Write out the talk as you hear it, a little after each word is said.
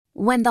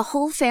When the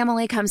whole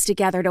family comes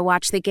together to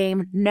watch the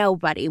game,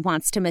 nobody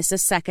wants to miss a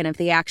second of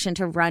the action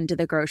to run to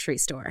the grocery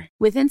store.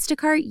 With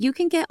Instacart, you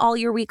can get all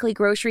your weekly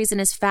groceries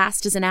in as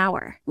fast as an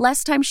hour.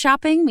 Less time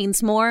shopping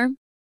means more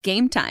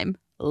game time.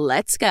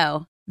 Let's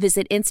go.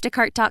 Visit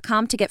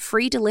instacart.com to get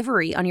free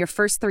delivery on your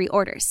first 3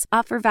 orders.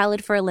 Offer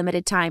valid for a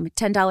limited time.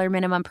 $10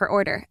 minimum per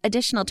order.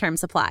 Additional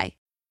terms apply.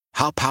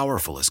 How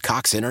powerful is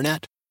Cox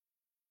Internet?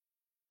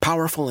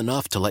 Powerful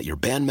enough to let your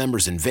band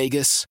members in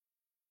Vegas,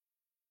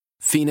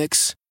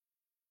 Phoenix,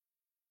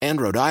 and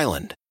Rhode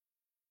Island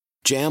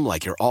jam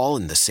like you're all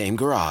in the same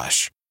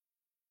garage.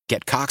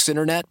 Get Cox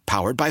Internet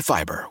powered by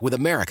fiber with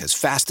America's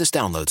fastest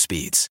download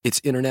speeds.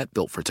 It's internet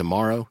built for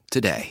tomorrow,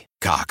 today.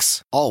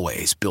 Cox,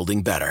 always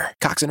building better.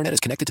 Cox Internet is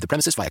connected to the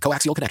premises via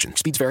coaxial connection.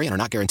 Speeds vary and are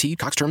not guaranteed.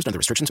 Cox terms and other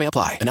restrictions may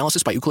apply.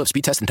 Analysis by Ookla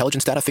Speed Test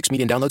Intelligence Data. Fixed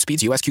median download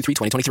speeds. US Q3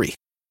 2023.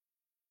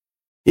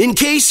 In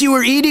case you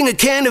were eating a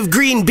can of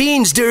green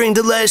beans during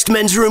the last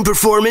Men's Room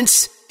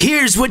performance,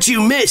 here's what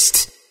you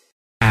missed.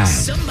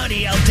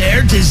 Somebody out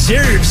there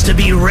deserves to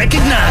be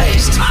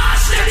recognized.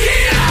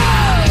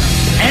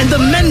 And the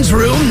Men's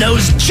Room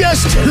knows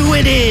just who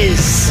it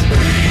is.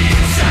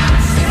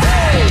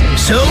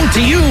 So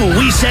to you,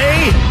 we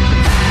say,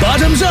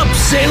 bottoms up,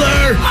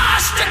 sailor.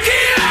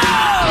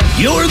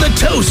 You're the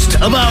toast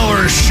of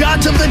our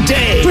shot of the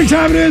day. Drink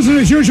time it is, and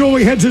as usual,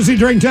 we head to the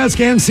drink desk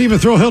and Stephen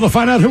Throwhill to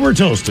find out who we're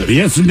toasting.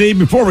 Yes, indeed.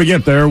 Before we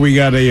get there, we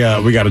got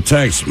a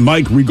text,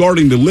 Mike,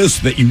 regarding the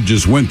list that you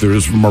just went through.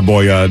 This is from our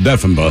boy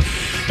Defenba.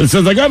 It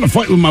says, I got in a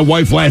fight with my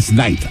wife last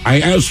night. I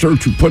asked her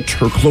to put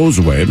her clothes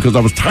away because I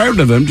was tired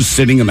of them just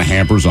sitting in the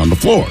hampers on the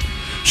floor.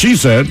 She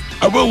said,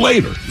 I will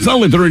later. It's not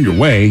like they're in your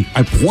way.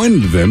 I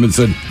pointed to them and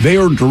said, they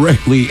are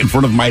directly in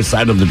front of my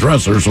side of the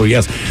dresser. So,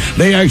 yes,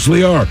 they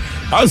actually are.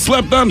 I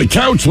slept on the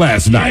couch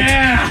last night.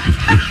 Yeah.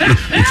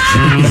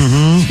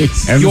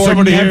 And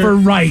You're never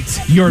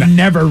right. You're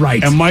never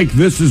right. And, Mike,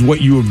 this is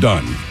what you have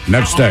done.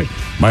 Next day,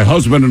 my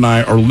husband and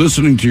I are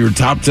listening to your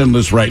top 10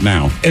 list right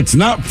now. It's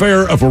not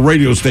fair if a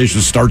radio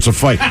station starts a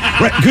fight.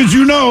 Right? Because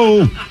you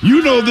know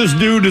this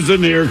dude is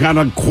in there kind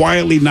of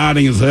quietly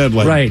nodding his head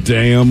like, right.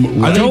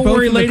 Damn. Right. Don't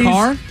worry, ladies. The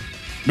car?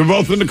 They're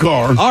both in the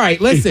car. All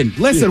right, listen,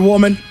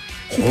 woman.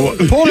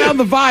 Pull down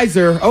the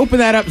visor, open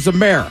that up as a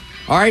mirror.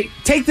 All right,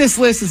 take this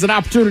list as an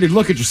opportunity to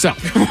look at yourself.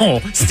 Oh,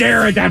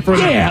 stare at that for a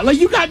minute. Yeah, like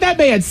you got that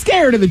man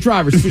scared in the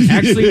driver's seat.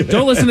 Actually,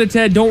 don't listen to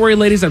Ted. Don't worry,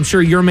 ladies. I'm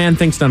sure your man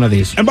thinks none of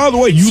these. And by the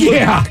way, you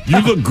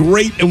look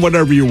great in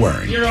whatever you're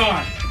wearing. You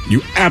are.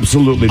 You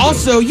absolutely do.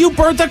 Also, you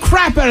burnt the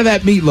crap out of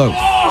that meatloaf.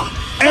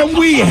 Oh, and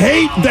we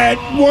hate that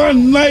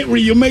one night where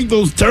you make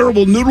those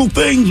terrible noodle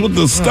things with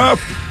the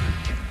stuff.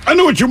 I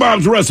know it's your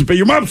mom's recipe.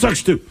 Your mom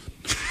sucks too.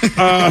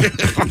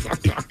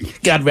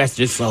 God rest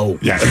your soul.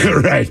 Yeah,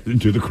 right.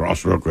 Do the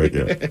crossroad right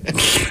there.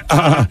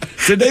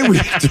 Today we.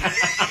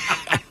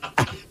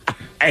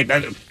 Hey,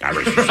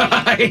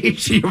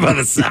 your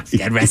mother sucks.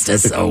 God rest her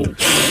soul.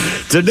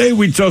 Today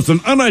we toast an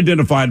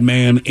unidentified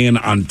man in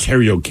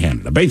Ontario,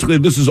 Canada. Basically,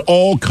 this is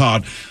all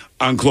caught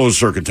on closed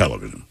circuit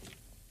television.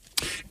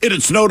 It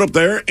had snowed up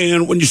there,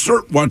 and when you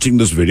start watching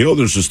this video,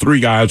 there's just 3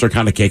 guys are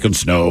kind of caking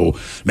snow,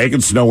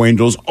 making snow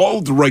angels, all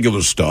of the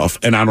regular stuff.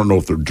 And I don't know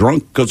if they're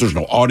drunk because there's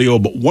no audio,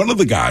 but one of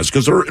the guys,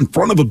 because they're in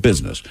front of a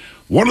business,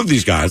 one of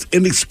these guys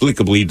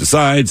inexplicably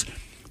decides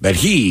that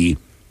he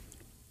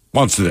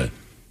wants to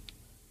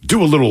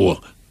do a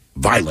little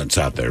violence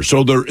out there.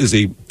 So there is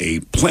a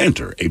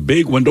planter, a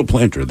big window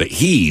planter that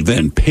he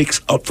then picks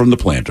up from the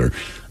planter,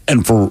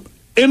 and for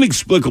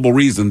inexplicable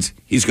reasons,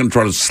 he's going to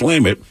try to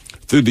slam it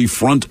through the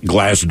front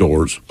glass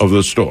doors of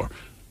the store.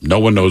 No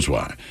one knows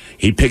why.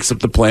 He picks up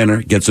the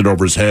planter, gets it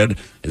over his head.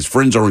 His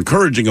friends are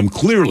encouraging him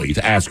clearly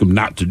to ask him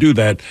not to do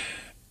that.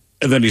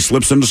 And then he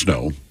slips in the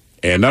snow.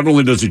 And not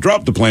only does he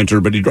drop the planter,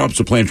 but he drops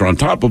the planter on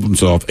top of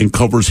himself and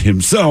covers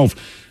himself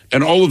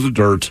and all of the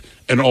dirt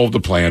and all of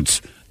the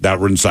plants that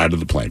were inside of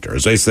the planter.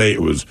 As they say,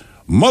 it was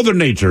Mother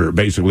Nature,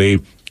 basically,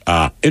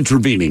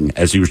 intervening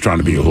as he was trying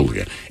to be a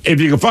hooligan. If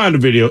you can find a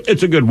video,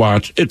 it's a good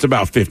watch. It's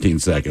about 15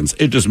 seconds.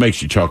 It just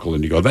makes you chuckle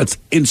and you go, that's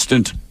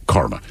instant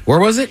karma. Where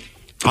was it?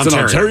 It's in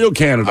Ontario,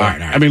 Canada. All right.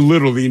 I mean,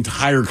 literally the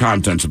entire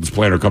contents of this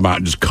planter come out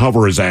and just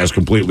cover his ass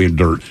completely in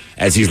dirt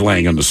as he's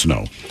laying in the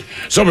snow.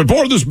 So we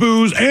pour this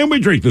booze and we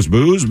drink this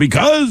booze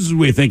because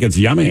we think it's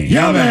yummy.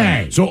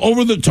 Yummy! So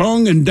over the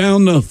tongue and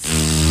down the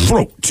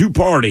throat to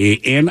party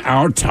in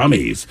our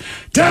tummies.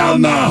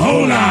 Down the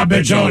hola,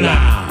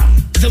 bichola!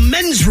 The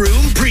Men's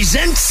Room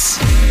presents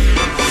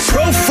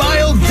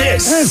Profile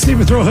This. And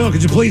Stephen Throwhill,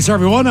 could you please,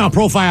 everyone, now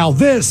Profile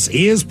This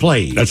is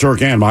played. That sure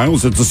can,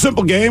 Miles. It's a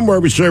simple game where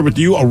we share with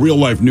you a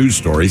real-life news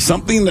story,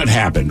 something that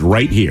happened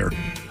right here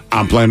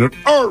on planet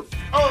Earth.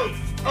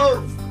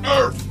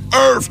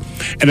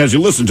 And as you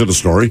listen to the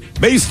story,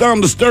 based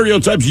on the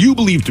stereotypes you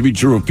believe to be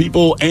true of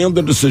people and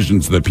the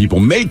decisions that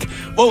people make,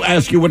 we'll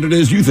ask you what it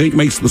is you think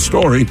makes the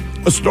story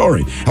a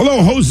story.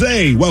 Hello,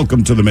 Jose.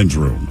 Welcome to the Men's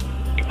Room.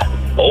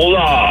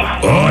 Hola.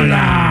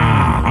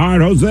 Hola. All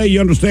right, Jose, you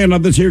understand how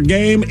this here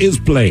game is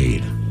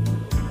played?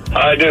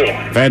 I do.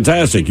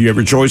 Fantastic. You have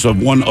your choice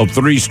of one of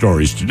three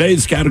stories.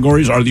 Today's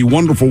categories are The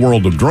Wonderful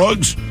World of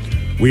Drugs.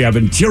 We have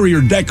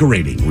Interior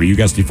Decorating, where you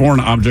guess the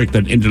foreign object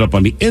that ended up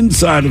on the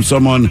inside of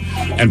someone.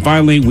 And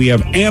finally, we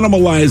have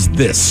Animalize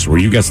This, where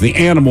you guess the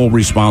animal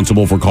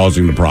responsible for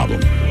causing the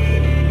problem.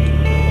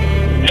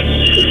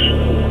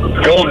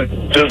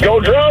 Just go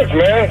drugs,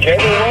 man. Can't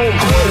go wrong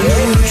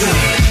with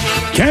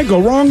drugs. Can't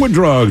go wrong with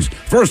drugs.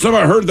 First time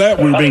I heard that,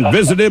 we were being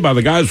visited by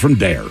the guys from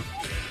Dare.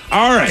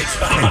 All right.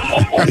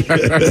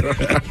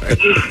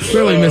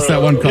 Really missed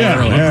that one call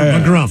earlier.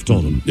 McGruff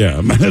told him.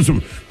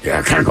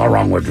 Yeah, can't go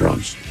wrong with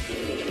drugs.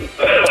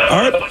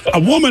 All right. A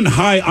woman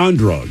high on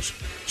drugs.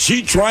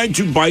 She tried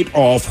to bite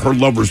off her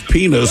lover's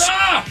penis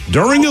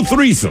during a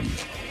threesome.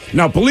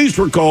 Now, police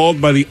were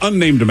called by the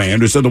unnamed man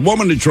who said the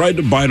woman had tried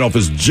to bite off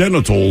his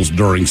genitals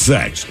during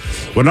sex.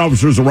 When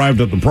officers arrived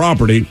at the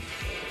property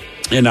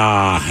in,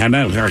 I can't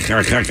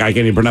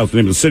even pronounce the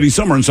name of the city,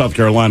 somewhere in South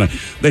Carolina,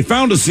 they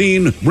found a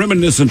scene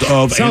reminiscent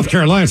of... South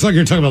Carolina? It's like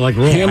you're talking about like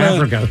rural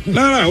Africa.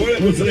 No,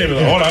 what's the name of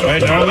it? Hold on.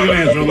 Don't look at the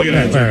answer. Look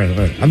at the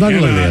answer. I'm not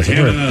going to look at the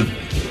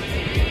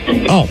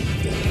answer. Oh.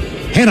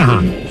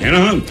 Hanahan.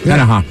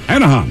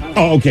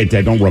 Oh, okay,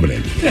 Ted, don't rub it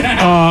in.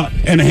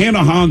 In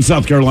Hanahan,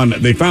 South Carolina,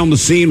 they found the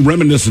scene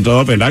reminiscent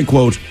of, and I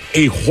quote,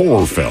 a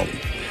horror film.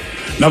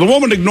 Now, the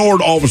woman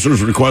ignored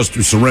officers' request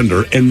to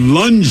surrender and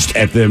lunged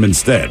at them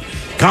instead.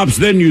 Cops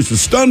then used a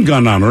stun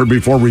gun on her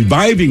before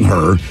reviving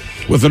her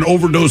with an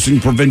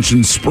overdosing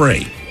prevention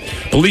spray.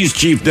 Police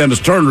Chief Dennis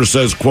Turner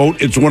says,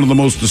 quote, it's one of the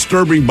most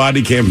disturbing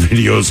body cam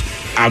videos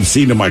I've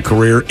seen in my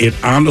career. It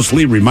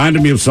honestly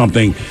reminded me of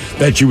something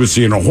that you would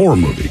see in a horror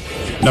movie.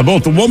 Now,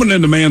 both the woman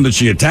and the man that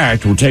she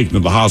attacked were taken to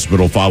the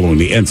hospital following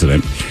the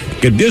incident.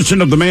 The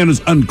condition of the man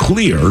is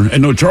unclear,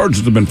 and no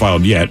charges have been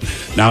filed yet.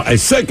 Now, a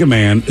second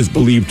man is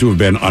believed to have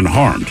been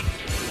unharmed.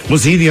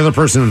 Was he the other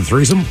person in the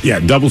threesome? Yeah,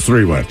 double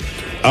three-way.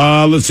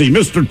 Let's see.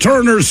 Mr.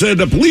 Turner said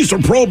that police are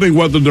probing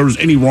whether there was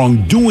any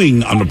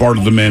wrongdoing on the part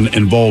of the men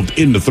involved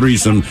in the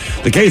threesome.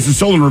 The case is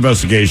still under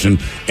investigation,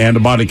 and the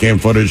body cam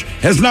footage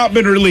has not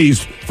been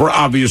released for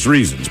obvious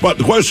reasons. But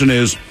the question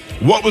is,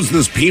 what was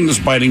this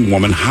penis-biting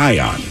woman high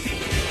on?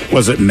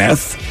 Was it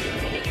meth,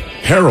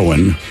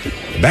 heroin,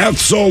 bath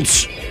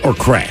salts, or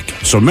crack?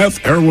 So meth,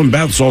 heroin,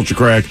 bath salts, or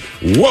crack.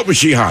 What was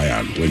she high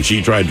on when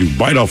she tried to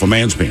bite off a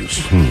man's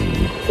penis?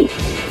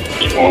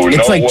 Well,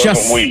 It's like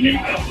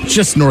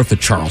just north of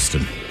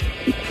Charleston.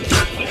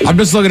 I'm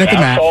just looking at the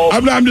map.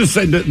 I'm just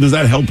saying, does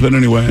that help in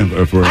any way?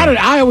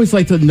 I always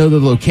like to know the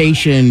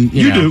location.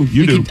 You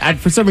do.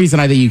 For some reason,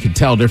 I think you can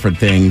tell different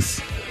things.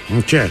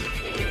 Okay.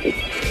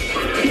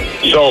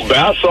 So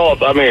bath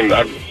salts, I mean,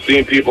 I've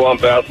seen people on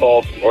bath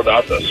salts, or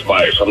that's a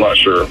spice. I'm not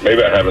sure.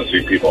 Maybe I haven't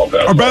seen people on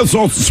bath salts. Are bath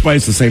salts and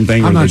spice the same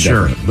thing? I'm not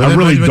sure. I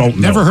really don't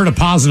know. Never heard a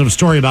positive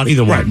story about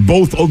either one. Right.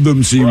 Both of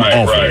them seem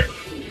awful.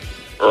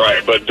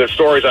 Right, but the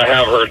stories I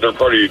have heard, they're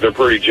pretty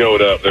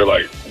jowed up. They're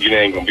like, you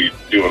ain't gonna be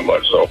doing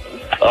much. So,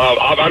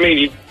 I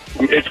mean,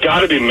 it's got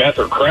to be meth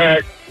or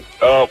crack.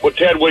 Ted,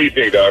 what do you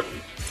think, Doc?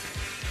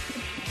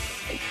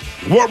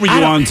 What were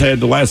you on, Ted,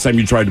 the last time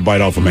you tried to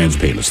bite off a man's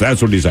penis?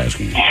 That's what he's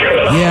asking.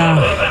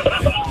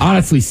 Yeah,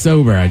 honestly,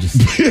 sober. I just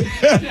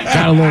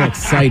got a little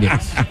excited.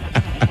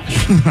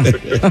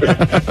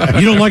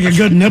 You don't like a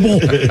good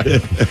nibble?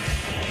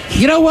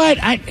 You know what?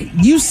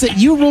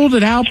 You ruled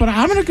it out, but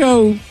I'm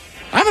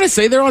gonna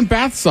say they're on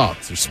bath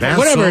salts or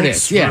whatever it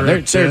is. Yeah,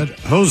 they're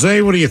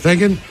Jose, what are you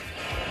thinking?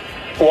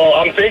 Well,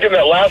 I'm thinking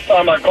that last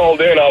time I called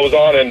in, I was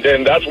on, and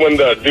then that's when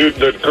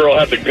the girl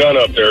had the gun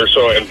up there.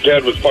 So, and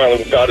Ted was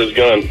finally got his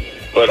gun.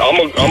 But I'm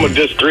gonna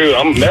disagree.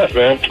 I'm meth,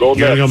 man. Go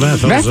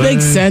meth. Meth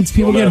makes sense.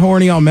 People get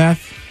horny on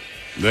meth.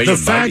 The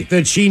fact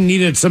that she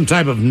needed some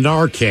type of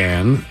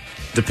Narcan,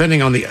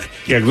 depending on the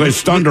they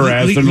stunned her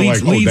ass and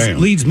like, oh damn,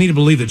 leads me to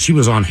believe that she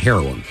was on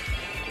heroin.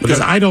 Because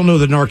I don't know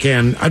that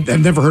Narcan, I've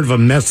never heard of a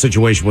meth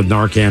situation with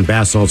Narcan,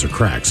 bath salts, or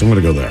crack, so I'm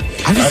going to go there.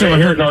 I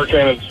never heard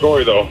Narcan in the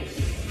story, though.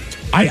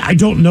 I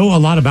don't know a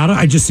lot about it.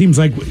 It just seems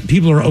like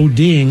people are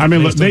ODing. I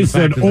mean, they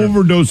said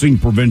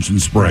overdosing prevention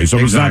spray, so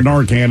it's not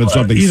Narcan, it's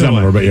something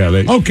similar, but yeah.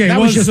 Okay, that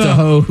was just a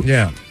hoe.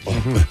 Yeah.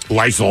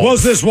 Lysol.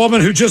 Was this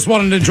woman who just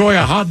wanted to enjoy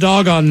a hot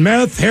dog on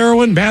meth,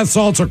 heroin, bath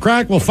salts, or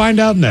crack? We'll find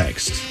out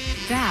next.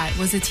 That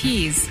was a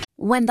tease.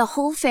 When the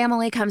whole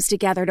family comes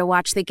together to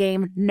watch the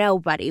game,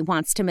 nobody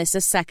wants to miss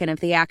a second of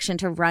the action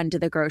to run to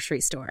the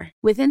grocery store.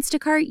 With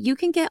Instacart, you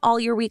can get all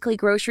your weekly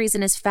groceries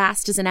in as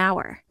fast as an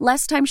hour.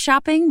 Less time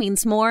shopping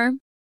means more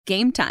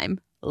game time.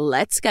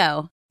 Let's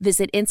go.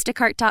 Visit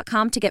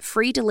instacart.com to get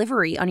free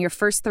delivery on your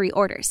first 3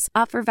 orders.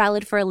 Offer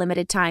valid for a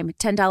limited time.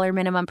 $10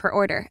 minimum per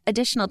order.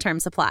 Additional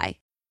terms apply.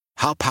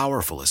 How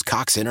powerful is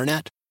Cox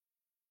Internet?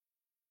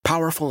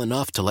 Powerful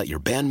enough to let your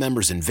band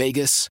members in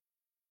Vegas,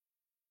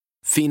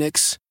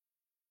 Phoenix,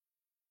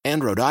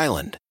 and Rhode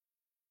Island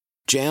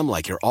jam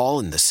like you're all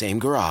in the same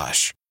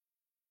garage.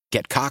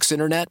 Get Cox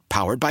Internet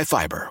powered by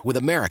fiber with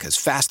America's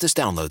fastest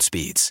download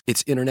speeds.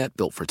 It's internet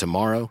built for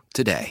tomorrow,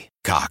 today.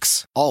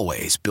 Cox,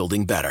 always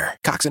building better.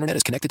 Cox Internet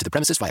is connected to the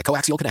premises via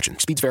coaxial connection.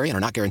 Speeds vary and are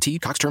not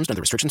guaranteed. Cox terms and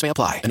other restrictions may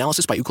apply.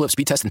 Analysis by Ookla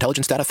Speed Test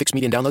Intelligence Data. Fixed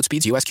median download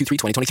speeds. US Q3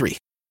 2023.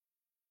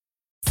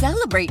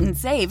 Celebrate and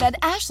save at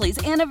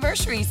Ashley's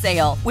Anniversary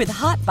Sale. With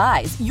Hot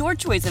Buys, your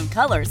choice of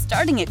colors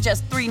starting at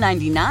just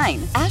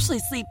 $3.99. Ashley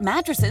Sleep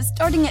mattresses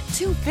starting at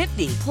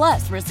 $2.50.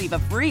 Plus, receive a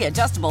free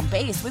adjustable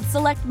base with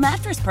select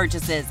mattress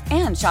purchases.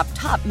 And shop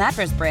top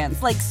mattress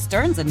brands like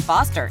Stearns &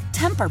 Foster,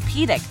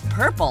 Tempur-Pedic,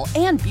 Purple,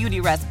 and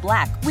Beautyrest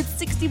Black with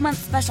 60-month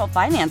special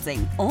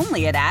financing.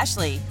 Only at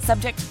Ashley.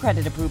 Subject to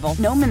credit approval.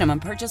 No minimum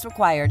purchase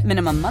required.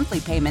 Minimum monthly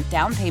payment,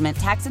 down payment,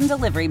 tax, and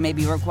delivery may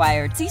be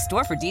required. See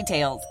store for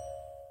details.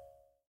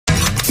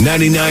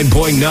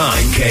 99.9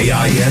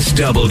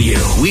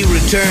 KISW. We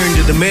return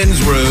to the men's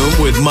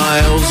room with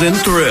Miles and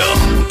Thrill.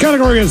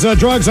 Category is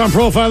drugs on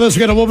profile. This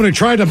we got a woman who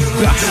tried to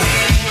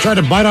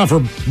bite off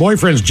her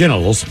boyfriend's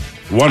genitals.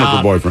 One of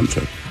her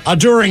boyfriends.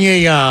 During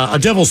a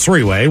devil's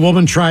three-way, a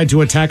woman tried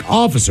to attack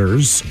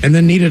officers and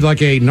then needed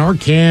like a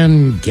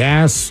Narcan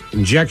gas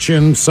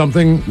injection,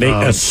 something.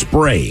 A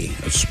spray.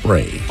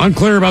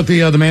 Unclear about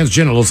the man's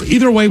genitals.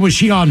 Either way, was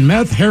she on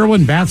meth,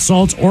 heroin, bath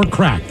salts, or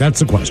crack?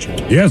 That's the question.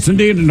 Yes,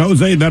 indeed. And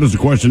Jose, that is the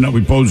question that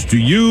we posed to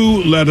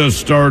you. Let us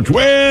start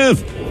with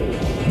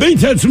the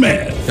Ted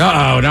Smith.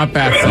 Uh-oh, not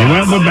bath salts. He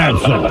went with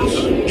bath salts.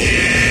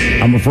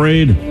 I'm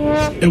afraid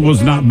it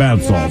was not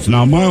bath salts.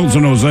 Now, Miles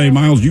and Jose.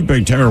 Miles, you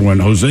picked heroin.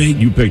 Jose,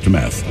 you picked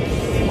meth.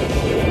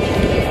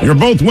 You're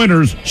both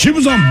winners. She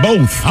was on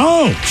both.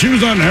 Oh, she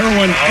was on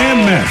heroin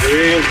and meth.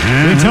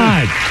 We're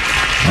tied.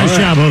 Nice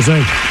job,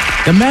 Jose.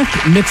 The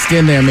meth mixed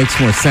in there makes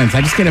more sense.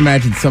 I just can't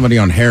imagine somebody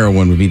on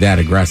heroin would be that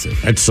aggressive.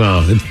 It's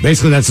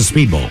basically that's a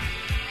speedball.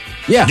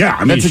 Yeah, I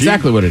mean, that's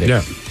exactly what it is.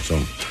 Yeah. So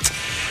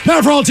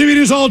now for all TV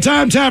news all the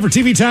time for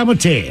TV Time with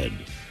Ted.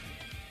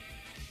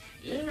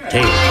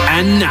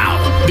 And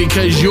now,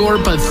 because your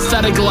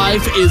pathetic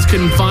life is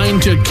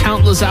confined to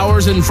countless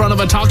hours in front of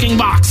a talking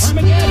box,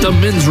 the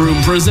Men's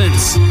Room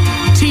presents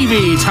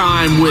TV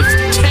Time with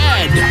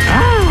Ted.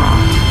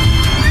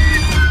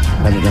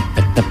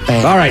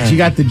 All right, you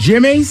got the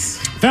Jimmys,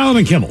 Fallon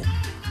and Kimmel,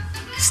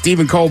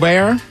 Stephen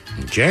Colbert,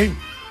 okay,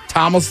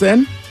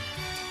 Tomlinson.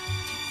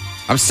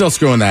 I'm still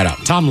screwing that up.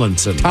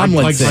 Tomlinson.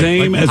 Like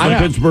same as the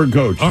Pittsburgh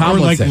coach. Or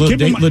like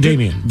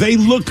LaDainian. They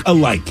look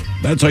alike.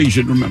 That's how you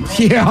should remember.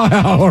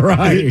 Yeah, all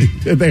right.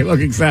 They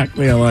look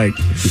exactly alike.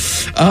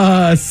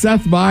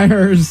 Seth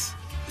Meyers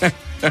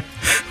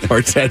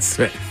or Ted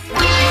Smith.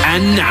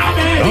 And now,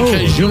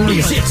 because you're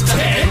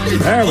Ted.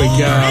 There we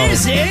go.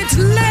 Is it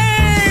late?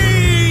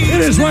 It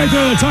is right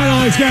there. The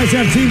title. These guys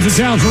have teams of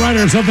talents. The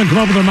writer or something come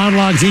up with their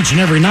monologues each and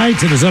every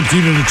night. It is up to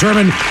you to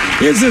determine,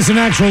 is this an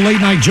actual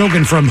late-night joke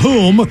and from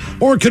whom,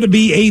 or could it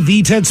be a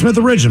The Ted Smith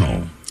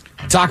original?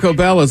 Taco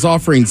Bell is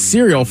offering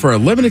cereal for a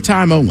limited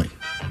time only.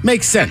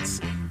 Makes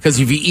sense, because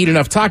if you eat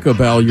enough Taco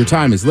Bell, your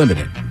time is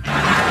limited.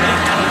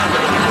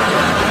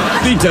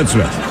 The Ted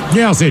Smith.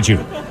 Yeah, I'll say it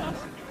you.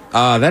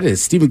 That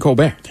is Stephen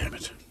Colbert. Damn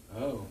it.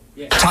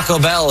 Taco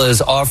Bell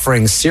is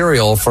offering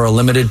cereal for a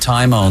limited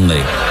time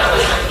only.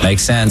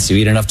 Makes sense. You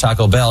eat enough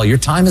Taco Bell, your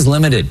time is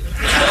limited.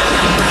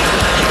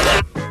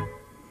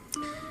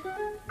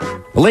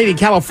 A lady in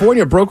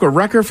California broke a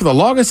record for the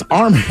longest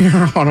arm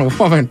hair on a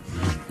woman.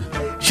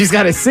 She's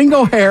got a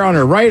single hair on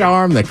her right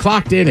arm that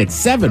clocked in at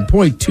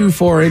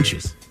 7.24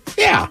 inches.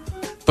 Yeah,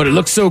 but it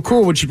looks so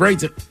cool when she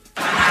braids it.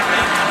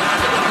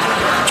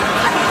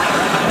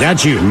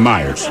 That's you,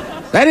 Myers.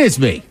 That is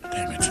me.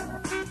 Damn it.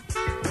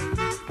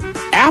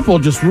 Apple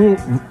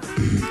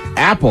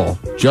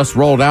just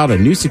rolled out a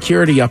new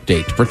security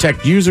update to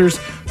protect users'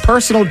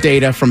 personal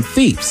data from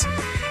thieves.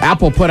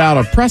 Apple put out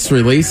a press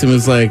release and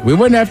was like, we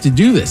wouldn't have to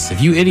do this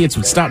if you idiots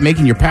would stop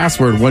making your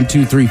password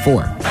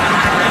 1234.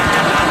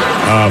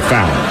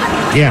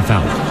 Fallon. Yeah,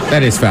 Fallon.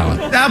 That is Fallon.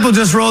 Apple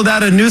just rolled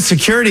out a new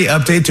security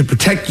update to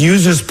protect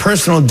users'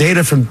 personal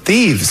data from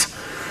thieves.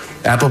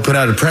 Apple put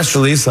out a press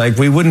release like,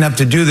 we wouldn't have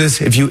to do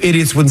this if you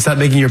idiots wouldn't stop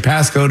making your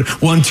passcode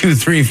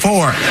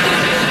 1234.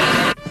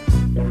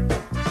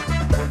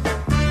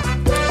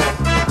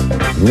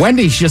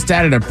 Wendy's just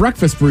added a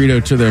breakfast burrito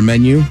to their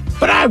menu,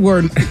 but I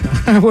wouldn't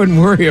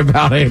worry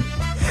about it.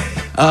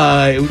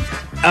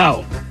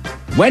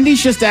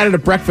 Wendy's just added a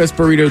breakfast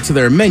burrito to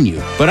their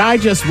menu, but I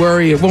just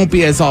worry it won't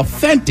be as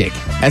authentic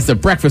as the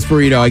breakfast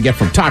burrito I get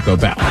from Taco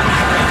Bell.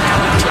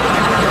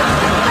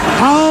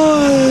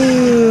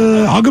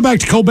 I'll go back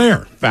to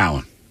Colbert.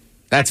 Fallon.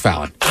 That's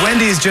Fallon.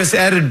 Wendy's just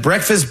added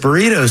breakfast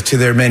burritos to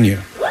their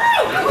menu.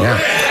 Yeah.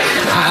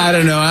 I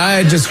don't know.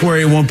 I just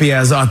worry it won't be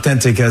as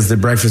authentic as the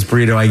breakfast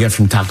burrito I get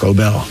from Taco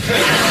Bell.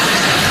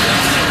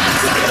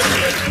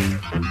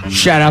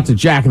 Shout out to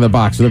Jack in the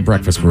Box with a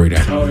breakfast burrito.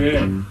 Oh,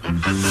 yeah.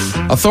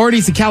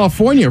 Authorities in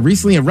California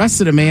recently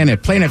arrested a man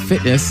at Planet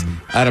Fitness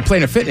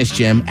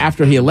gym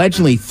after he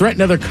allegedly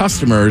threatened other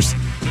customers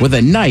with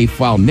a knife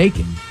while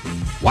naked.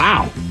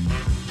 Wow.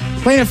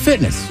 Planet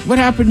Fitness, what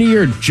happened to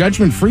your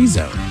judgment-free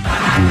zone?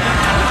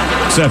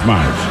 Seth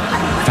Meyers.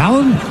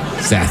 Fallon?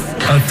 Seth.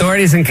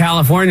 Authorities in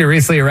California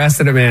recently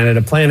arrested a man at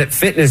a Planet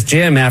Fitness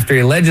gym after he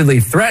allegedly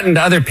threatened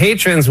other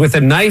patrons with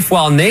a knife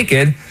while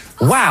naked.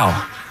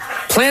 Wow.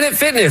 Planet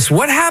Fitness,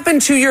 what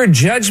happened to your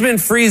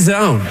judgment-free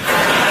zone?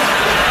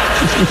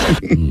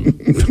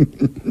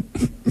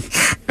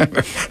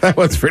 That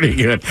was pretty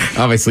good.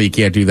 Obviously, you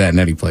can't do that in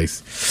any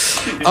place.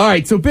 All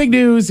right, so big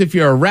news if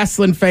you're a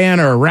wrestling fan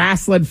or a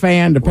wrestling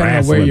fan, depending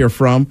on where you're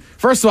from.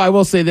 First of all, I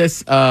will say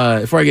this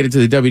before I get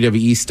into the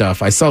WWE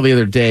stuff. I saw the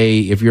other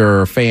day, if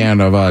you're a fan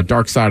of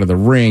Dark Side of the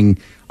Ring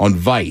on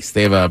Vice,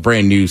 they have a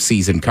brand new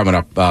season coming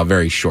up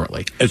very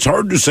shortly. It's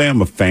hard to say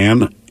I'm a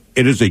fan.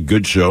 It is a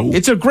good show.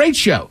 It's a great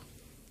show.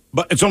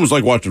 But it's almost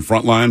like watching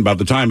Frontline. By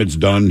the time it's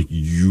done,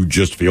 you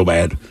just feel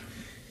bad.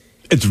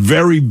 It's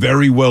very,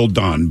 very well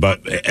done,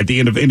 but at the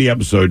end of any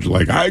episode, you're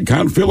like, I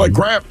kind of feel like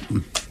crap.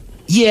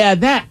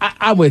 Yeah,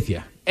 I'm with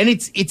you. And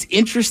it's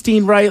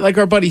interesting, right? Like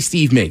our buddy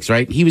Steve Miggs,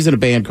 right? He was in a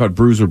band called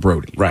Bruiser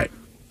Brody. Right.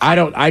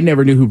 I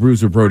never knew who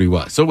Bruiser Brody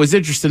was. So it was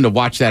interesting to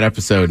watch that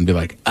episode and be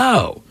like,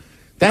 oh,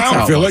 that's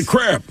how I feel like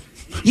crap.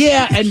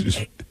 Yeah,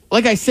 and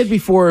like I said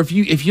before, if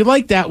you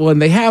like that one,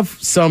 they have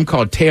some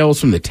called Tales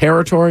from the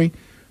Territory,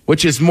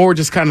 which is more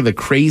just kind of the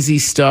crazy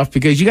stuff,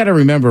 because you got to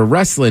remember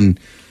wrestling.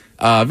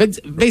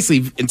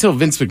 Basically, until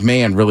Vince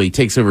McMahon really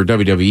takes over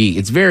WWE,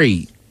 it's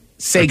very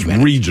segmented.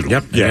 It's regional.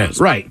 Yep. Yes.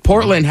 Right.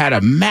 Portland had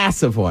a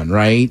massive one,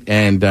 right?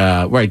 And,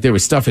 there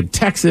was stuff in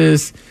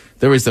Texas.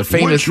 There was the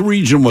famous... Which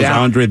region was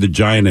Andre the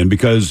Giant in?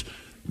 Because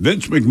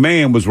Vince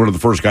McMahon was one of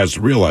the first guys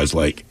to realize,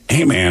 like,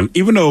 hey, man,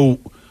 even though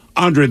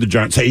Andre the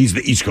Giant, say he's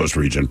the East Coast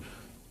region,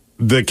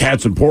 the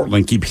cats in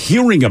Portland keep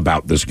hearing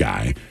about this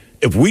guy.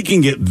 If we can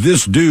get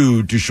this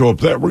dude to show up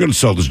there, we're going to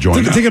sell this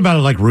joint. Think about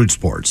it like Root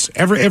Sports.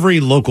 Every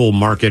local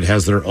market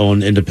has their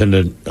own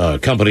independent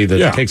company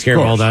that takes care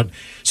of all that.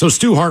 So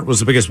Stu Hart was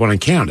the biggest one in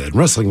Canada, and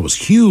wrestling was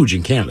huge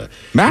in Canada.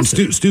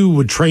 Massive. Stu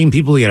would train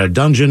people. He had a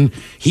dungeon.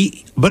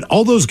 But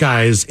all those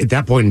guys at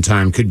that point in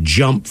time could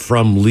jump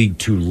from league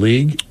to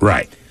league.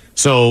 Right.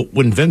 So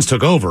when Vince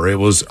took over, it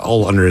was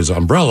all under his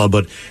umbrella.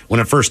 But when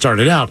it first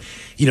started out,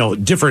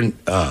 different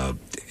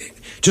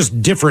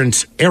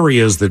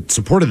areas that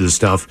supported this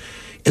stuff.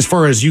 As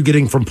far as you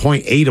getting from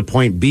point A to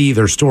point B,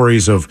 there's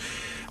stories of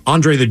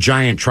Andre the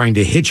Giant trying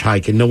to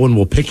hitchhike and no one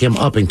will pick him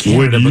up in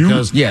Canada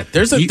because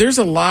there's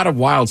a lot of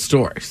wild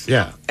stories.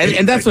 Yeah,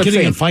 and that's what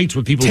getting in fights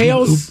with people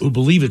who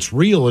believe it's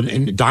real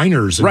and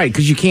diners, right?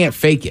 Because you can't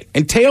fake it.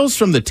 And Tales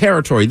from the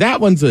Territory,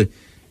 that one's the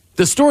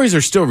stories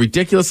are still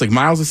ridiculous, like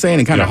Miles was saying,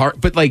 and kind of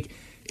hard, but like.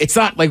 It's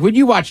not like when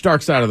you watch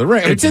Dark Side of the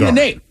Ring. It's in the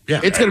name.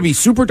 Yeah, it's going to be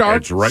super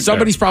dark. Right.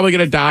 Somebody's probably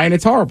going to die, and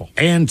it's horrible.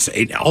 And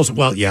also,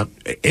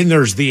 and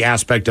there's the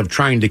aspect of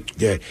trying to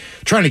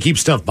keep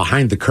stuff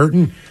behind the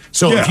curtain.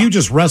 So if you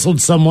just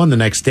wrestled someone the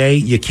next day,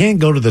 you can't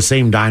go to the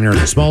same diner in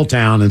a small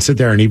town and sit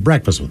there and eat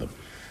breakfast with them.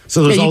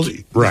 So there's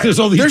there's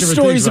all these. There's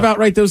stories about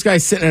those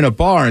guys sitting in a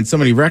bar and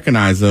somebody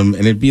recognized them,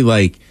 and it'd be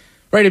like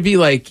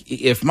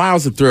if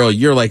Miles and Thrill,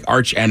 you're like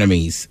arch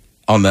enemies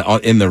in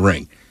the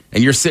ring.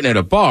 And you're sitting at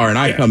a bar, and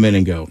I come in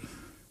and go,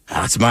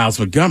 it's Miles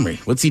Montgomery.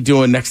 What's he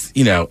doing next?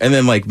 And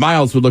then, like,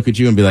 Miles would look at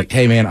you and be like,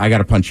 hey, man, I got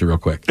to punch you real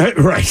quick.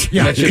 Right.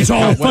 Yeah, it's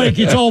all fake.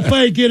 It's all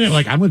fake, isn't it?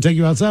 Like, I'm going to take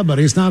you outside,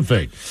 buddy. It's not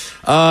fake.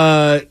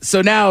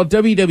 So now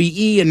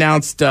WWE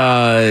announced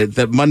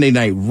that Monday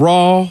Night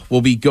Raw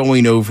will be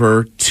going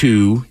over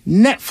to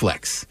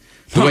Netflix.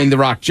 Dwayne The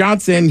Rock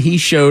Johnson, he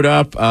showed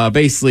up.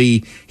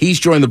 Basically, he's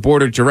joined the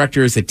board of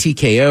directors at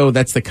TKO.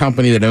 That's the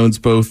company that owns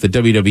both the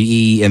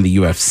WWE and the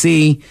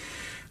UFC.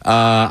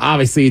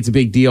 Obviously, it's a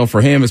big deal for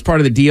him. As part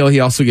of the deal,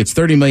 he also gets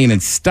 $30 million in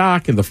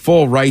stock and the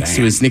full rights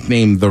to his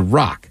nickname, The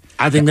Rock.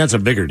 I think that's a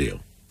bigger deal.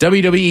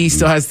 WWE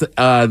still has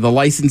the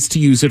license to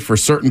use it for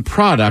certain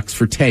products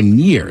for 10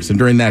 years. And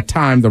during that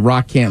time, The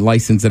Rock can't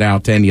license it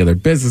out to any other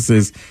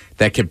businesses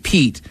that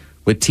compete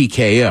with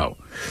TKO.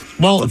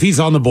 Well, if he's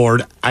on the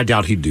board, I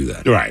doubt he'd do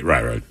that.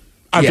 Right.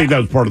 I think that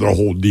was part of their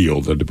whole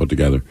deal that they put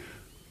together.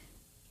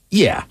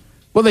 Yeah.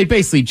 Well, they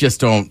basically just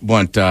don't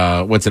want,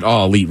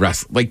 all elite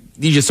wrestling. Like,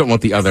 you just don't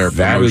want the other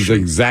That is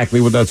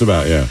exactly what that's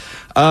about, yeah.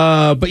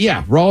 But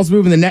yeah, Raw's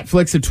moving to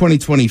Netflix in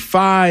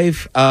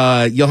 2025.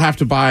 You'll have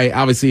to buy,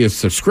 obviously, a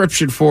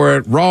subscription for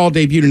it. Raw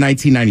debuted in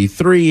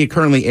 1993. It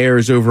currently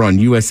airs over on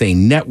USA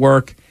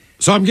Network.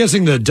 So I'm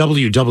guessing the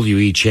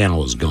WWE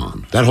channel is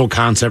gone. That whole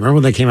concept. Remember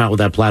when they came out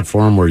with that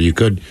platform where you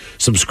could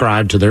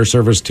subscribe to their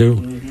service too?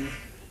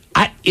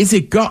 Mm-hmm. Is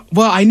it gone?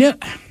 Well, I know...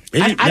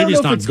 I don't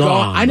know if it's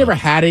gone. I never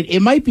had it. It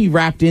might be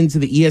wrapped into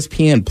the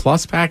ESPN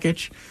Plus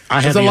package.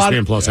 I have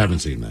ESPN Plus. I haven't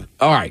seen that.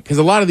 All right, because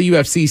a lot of the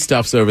UFC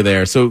stuff's over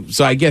there. So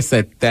I guess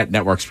that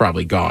network's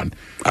probably gone.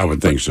 I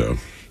would think so.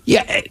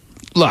 Yeah,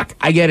 look,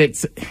 I get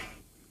it.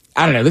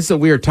 I don't know. This is a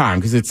weird time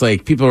because it's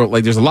like people are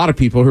like, there's a lot of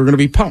people who are going to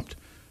be pumped,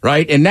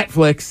 right? And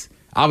Netflix,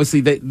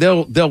 obviously,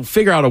 they'll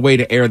figure out a way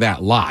to air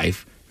that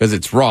live because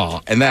it's Raw,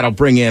 and that'll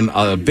bring in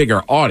a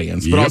bigger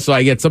audience. But also,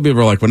 I get some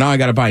people are like, well, now I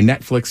got to buy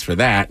Netflix for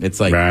that. And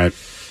it's like, right.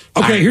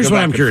 Okay, here's what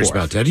I'm curious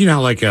about, Ted. You know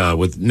how, like,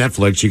 with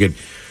Netflix, you get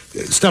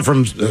stuff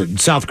from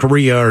South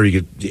Korea or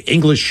you get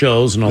English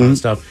shows and all that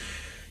stuff.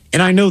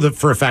 And I know that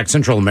for a fact,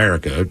 Central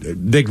America, a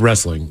big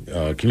wrestling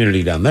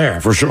community down there.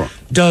 For sure.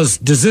 Does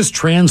this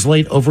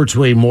translate over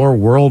to a more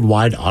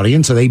worldwide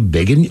audience? Are they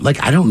big in,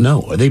 I don't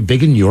know. Are they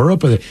big in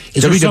Europe? Is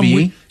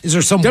WWE?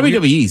 There some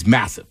WWE is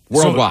massive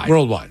worldwide.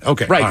 Worldwide.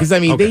 Okay. Right. Because,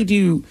 they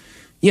do,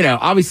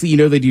 obviously,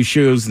 they do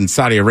shows in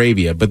Saudi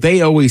Arabia, but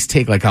they always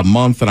take a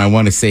month. And I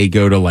want to say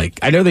go to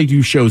I know they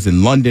do shows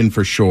in London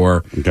for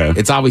sure. Okay.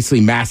 It's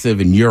obviously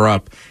massive in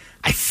Europe.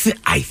 I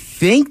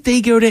think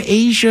they go to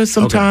Asia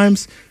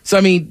sometimes. Okay.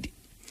 So,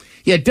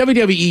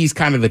 WWE is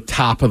kind of the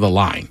top of the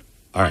line.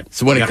 All right.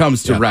 So when it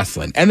comes to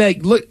wrestling.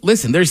 And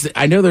listen, there's a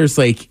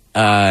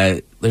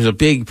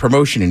big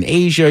promotion in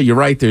Asia. You're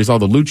right. There's all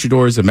the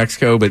luchadors in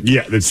Mexico, but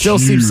it still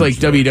seems like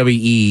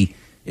WWE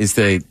is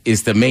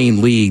the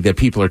main league that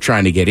people are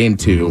trying to get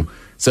into. Mm-hmm.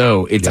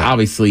 So it's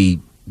obviously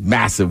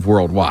massive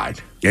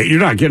worldwide. Yeah, you're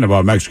not kidding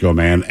about Mexico,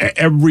 man.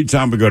 Every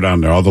time we go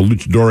down there, all the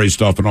luchadores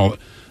stuff and all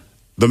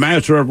the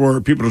masks are everywhere.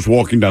 People just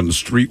walking down the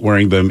street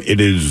wearing them. It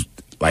is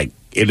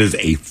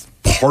a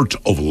part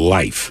of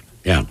life.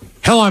 Yeah.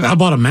 Hell, I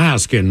bought a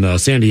mask in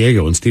San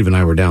Diego, and Steve and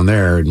I were down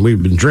there, and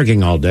we've been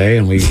drinking all day,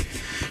 and we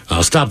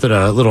stopped at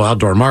a little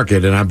outdoor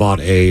market, and I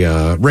bought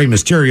a Rey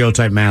Mysterio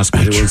type mask.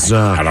 It was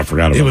I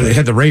forgot about it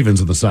had the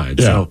ravens on the side.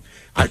 Yeah. So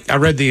I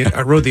rode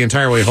the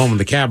entire way home in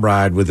the cab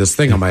ride with this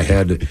thing on my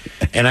head,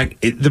 and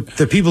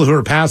the people who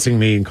were passing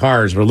me in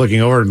cars were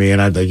looking over at me,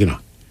 and I'd give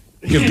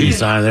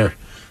peace out of there.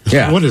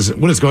 Yeah. What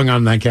is going on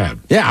in that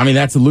cab? Yeah,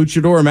 that's a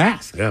luchador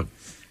mask. Yeah.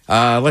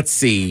 Let's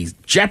see.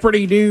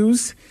 Jeopardy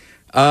news.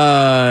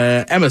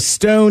 Emma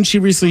Stone, she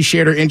recently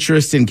shared her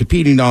interest in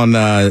competing on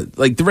the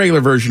regular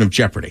version of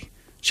Jeopardy.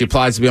 She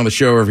applies to be on the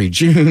show every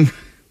June.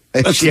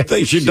 That's the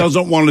thing. She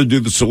doesn't want to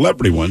do the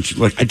celebrity one. She's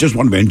like, I just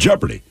want to be in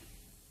Jeopardy.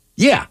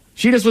 Yeah,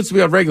 she just wants to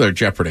be on regular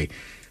Jeopardy.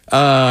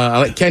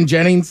 Ken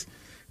Jennings,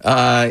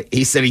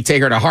 he said he'd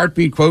take her to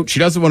heartbeat. Quote, she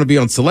doesn't want to be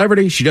on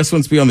Celebrity. She just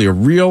wants to be on the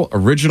real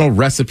original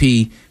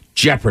recipe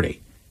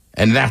Jeopardy.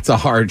 And that's a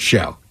hard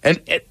show. And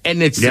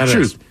it's the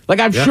truth.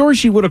 I'm sure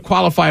she would have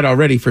qualified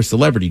already for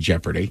Celebrity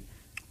Jeopardy.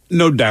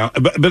 No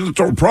doubt. But it's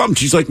a problem.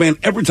 She's like, man,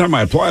 every time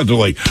I apply, they're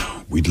like,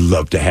 we'd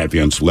love to have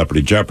you on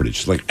Celebrity Jeopardy.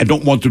 She's like, I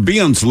don't want to be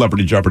on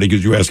Celebrity Jeopardy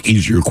because you ask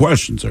easier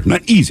questions there.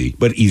 Not easy,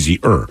 but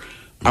easier.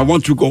 I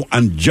want to go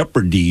on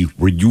Jeopardy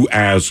where you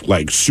ask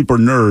super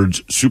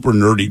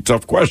nerdy,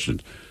 tough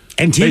questions.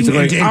 And teen,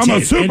 I'm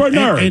a super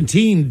nerd. And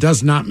teen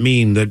does not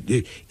mean that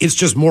it's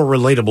just more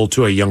relatable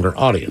to a younger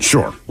audience.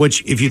 Sure.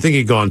 Which, if you think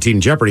you go on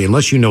Teen Jeopardy,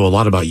 unless you know a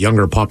lot about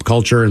younger pop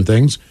culture and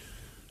things,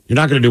 you're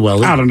not going to do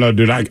well. I don't know,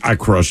 dude. I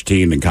crushed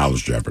teen in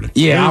College Jeopardy.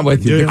 Yeah, I'm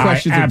with you. Dude, the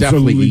questions I are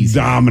definitely easy.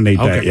 Dominate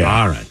that. Okay,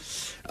 yeah.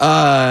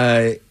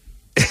 All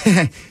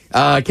right.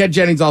 Ken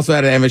Jennings also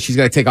had an Emma. She's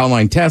got to take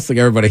online tests like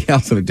everybody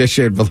else in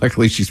addition, but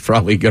luckily she's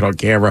probably good on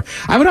camera.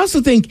 I would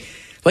also think,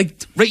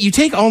 you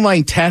take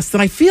online tests,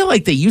 and I feel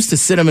like they used to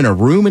sit them in a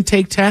room and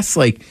take tests.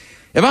 If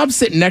I'm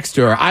sitting next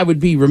to her, I would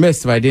be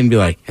remiss if I didn't be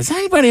like, has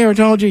anybody ever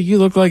told you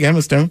look like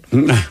Emma Stone?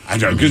 I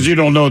don't, because you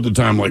don't know at the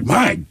time, my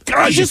God.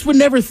 I just would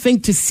never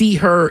think to see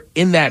her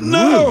in that room.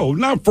 No,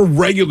 not for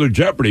regular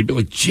Jeopardy. Be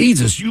like,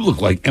 Jesus, you look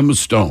like Emma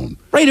Stone.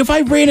 Right, if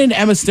I ran into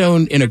Emma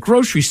Stone in a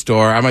grocery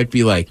store, I might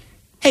be like,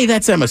 hey,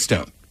 that's Emma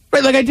Stone.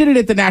 Right, I did it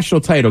at the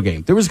national title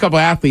game. There was a couple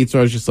of athletes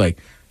where I was just like,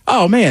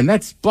 oh, man,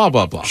 that's blah,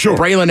 blah, blah. Sure.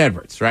 Braylon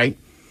Edwards, right?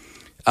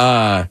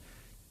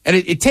 And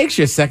it takes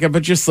you a second,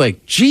 but just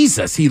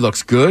Jesus, he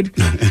looks good.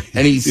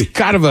 And he's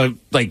kind of a,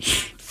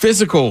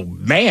 physical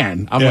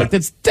man. I'm like,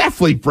 that's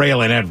definitely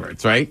Braylon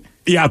Edwards, right?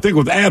 Yeah, I think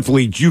with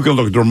athletes, you can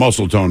look at their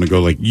muscle tone and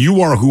go,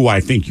 you are who I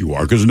think you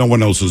are, because no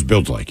one else is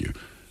built like you.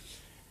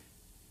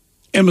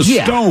 Emma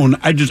Stone,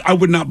 I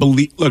would not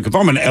believe. Look, if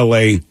I'm in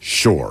L.A.,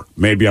 sure,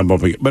 maybe I'm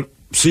bumping it. But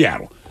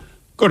Seattle,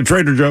 go to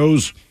Trader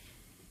Joe's.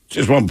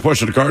 Just want to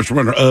push in the car. She's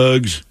wearing her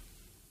Uggs.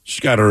 She's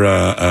got her,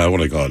 what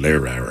do they call it there?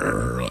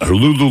 Her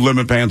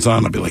Lululemon pants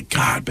on. I'd be like,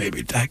 God,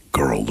 baby, that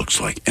girl looks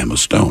like Emma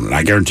Stone. And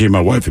I guarantee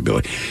my wife would be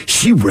like,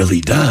 she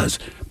really does.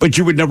 But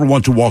you would never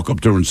want to walk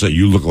up to her and say,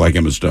 you look like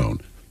Emma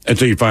Stone.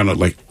 Until you find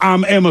out,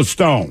 I'm Emma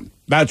Stone.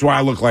 That's why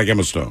I look like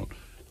Emma Stone.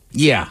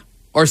 Yeah.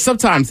 Or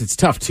sometimes it's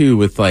tough, too,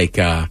 with, I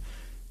don't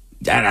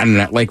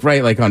know,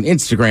 on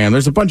Instagram,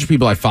 there's a bunch of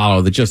people I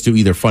follow that just do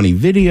either funny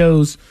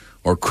videos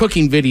or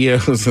cooking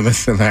videos and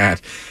this and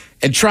that.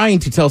 And trying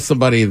to tell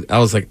somebody, I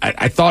was like,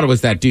 I thought it was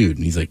that dude.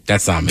 And he's like,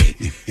 that's not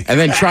me. And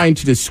then trying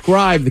to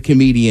describe the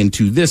comedian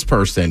to this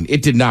person,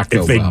 it did not go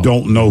well. If they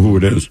don't know who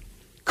it is.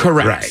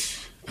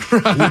 Correct.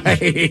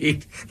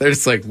 Right. They're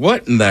just like,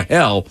 what in the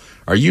hell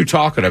are you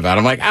talking about?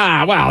 I'm like,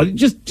 wow,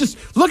 just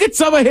look at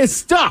some of his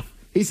stuff.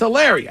 He's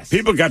hilarious.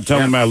 People kept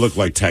telling me I look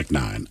like Tech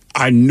Nine.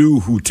 I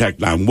knew who Tech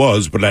Nine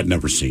was, but I'd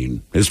never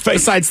seen his face.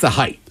 Besides the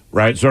height.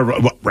 Right, so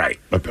right,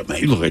 but man,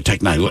 you look like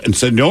Tech Nine. And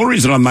said the only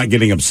reason I'm not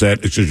getting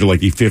upset is because you're like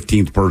the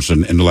 15th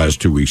person in the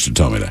last 2 weeks to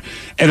tell me that.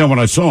 And then when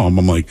I saw him,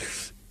 I'm like,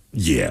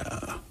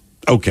 yeah,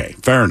 okay,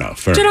 fair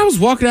enough. Dude, I was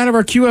walking out of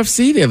our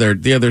QFC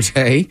the other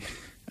day.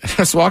 I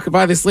was walking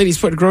by, this lady's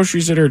putting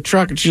groceries in her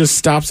truck, and she just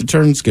stops and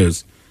turns, and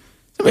goes,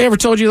 "Somebody ever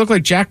told you look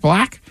like Jack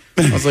Black?"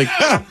 I was like,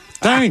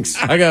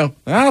 Thanks. I go,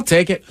 I'll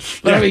take it.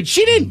 But I mean,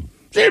 she didn't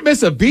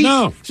miss a beat.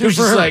 No, she was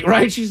just like,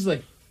 right? She's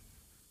like,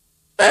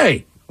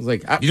 hey. I was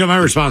like, you know my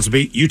response would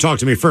be, you talk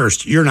to me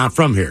first. You're not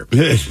from here.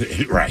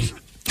 Right.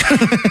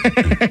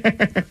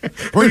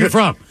 Where are you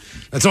from?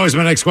 That's always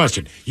my next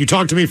question. You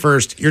talk to me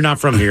first. You're not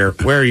from here.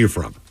 Where are you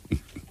from?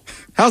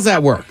 How's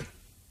that work?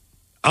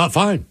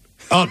 Fine.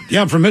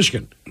 Yeah, I'm from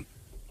Michigan.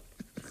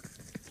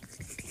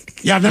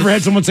 Yeah, I've never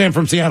had someone say I'm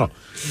from Seattle.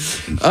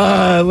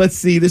 Let's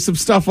see. There's some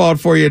stuff on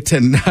for you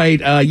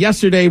tonight.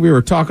 Yesterday, we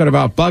were talking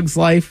about Bug's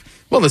Life.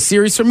 Well, the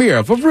series premiere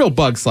of A Real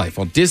Bug's Life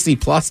on Disney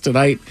Plus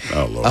tonight.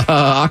 Oh, Lord.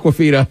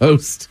 Aquafina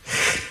hosts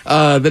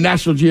the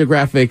National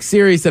Geographic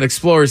series that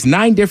explores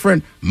 9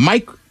 different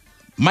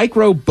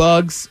micro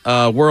bugs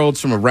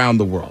worlds from around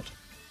the world.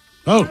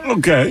 Oh,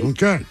 okay.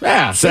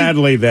 Yeah.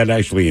 Sadly, that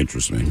actually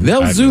interests me.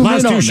 They'll zoom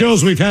last in two on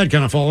shows we've had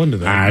kind of fall into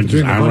that.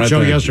 Between the Bug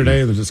Show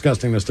yesterday and the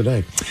Disgustingness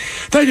today.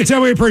 Thank you,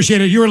 Ted. We appreciate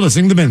it. You are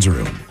listening to The Men's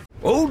Room.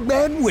 Old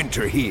Man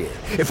Winter here.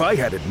 If I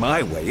had it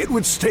my way, it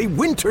would stay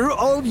winter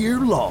all year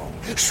long.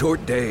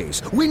 Short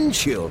days, wind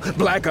chill,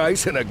 black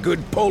ice, and a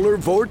good polar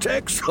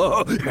vortex.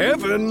 Oh,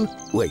 heaven.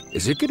 Wait,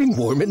 is it getting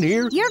warm in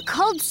here? Your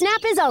cold snap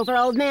is over,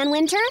 Old Man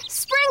Winter.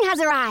 Spring has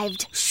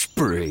arrived.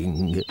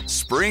 Spring.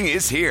 Spring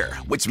is here,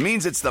 which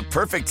means it's the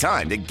perfect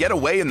time to get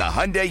away in the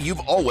Hyundai you've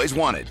always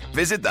wanted.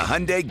 Visit the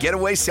Hyundai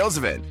Getaway Sales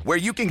Event, where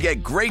you can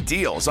get great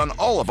deals on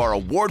all of our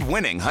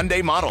award-winning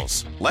Hyundai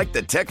models, like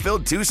the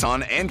tech-filled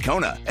Tucson and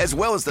Kona, as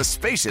well as the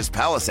spacious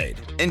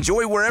Palisade.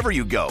 Enjoy wherever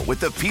you go with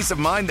the peace of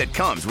mind that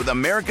comes with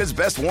America's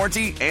best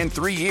warranty and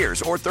 3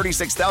 years or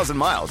 36,000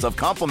 miles of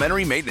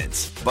complimentary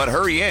maintenance. But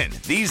hurry in,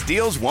 these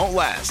deals won't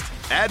last.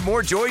 Add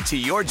more joy to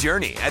your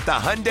journey at the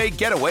Hyundai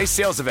Getaway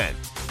Sales Event.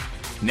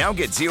 Now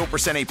get 0%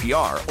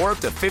 APR or up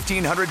to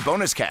 $1,500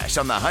 bonus cash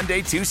on the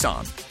Hyundai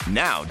Tucson.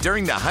 Now,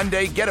 during the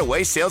Hyundai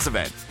Getaway Sales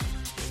Event.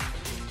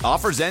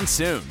 Offers end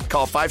soon.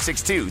 Call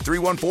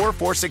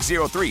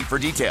 562-314-4603 for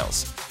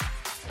details.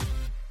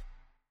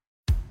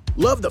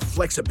 Love the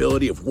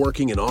flexibility of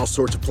working in all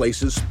sorts of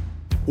places?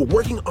 Well,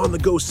 working on the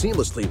go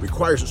seamlessly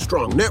requires a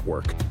strong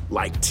network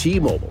like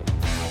T-Mobile.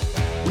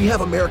 We have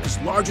America's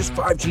largest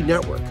 5G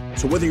network,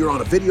 so whether you're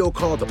on a video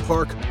call at the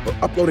park or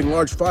uploading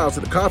large files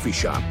at the coffee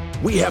shop,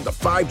 we have the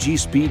 5G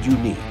speed you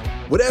need.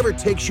 Whatever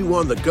takes you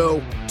on the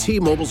go,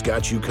 T-Mobile's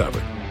got you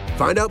covered.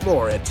 Find out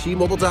more at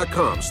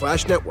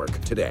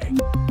T-Mobile.com/network today.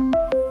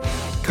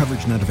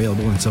 Coverage not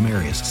available in some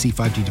areas. See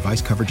 5G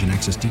device coverage and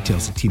access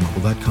details at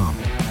T-Mobile.com.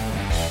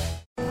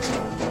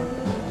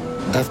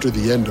 After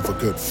the end of a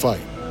good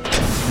fight,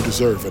 you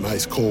deserve an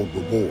ice-cold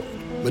reward.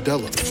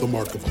 Modelo is the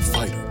mark of a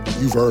fighter.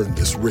 You've earned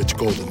this rich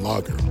golden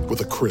lager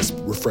with a crisp,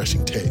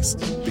 refreshing taste.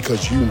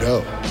 Because you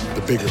know,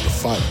 the bigger the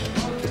fight,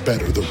 the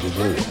better the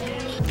reward.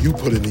 You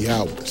put in the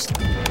hours,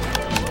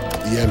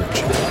 the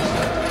energy,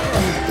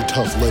 the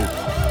tough labor.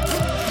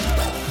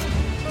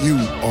 You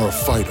are a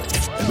fighter,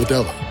 and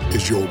Modelo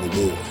is your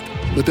reward.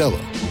 Modelo,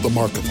 the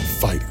mark of a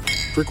fighter.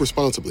 Drink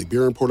responsibly.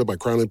 Beer imported by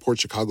Crown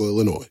Imports, Chicago,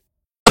 Illinois.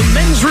 The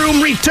Men's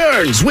Room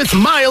returns with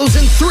Miles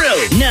and Thrill.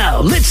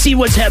 Now, let's see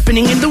what's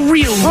happening in the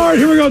real world. All right,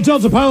 here we go.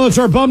 Delta pilots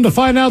are bummed to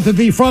find out that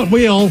the front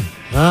wheel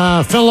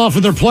fell off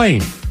of their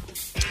plane.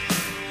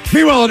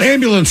 Meanwhile, an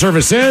ambulance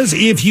service says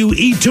if you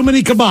eat too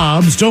many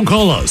kebabs, don't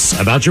call us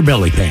about your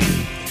belly pain.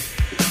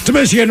 To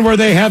Michigan, where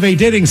they have a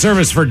dating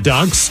service for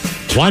ducks.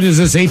 Why does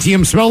this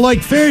ATM smell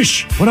like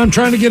fish when I'm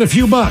trying to get a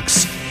few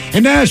bucks?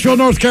 In Nashville,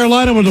 North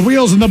Carolina, where the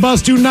wheels in the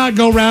bus do not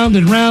go round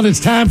and round, it's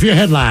time for your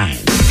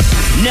headlines.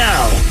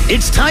 Now,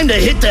 it's time to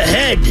hit the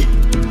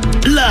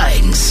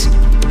headlines.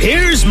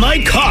 Here's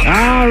Mike Hawk.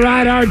 All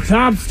right, our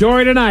top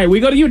story tonight. We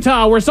go to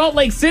Utah, where Salt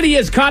Lake City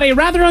has caught a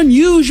rather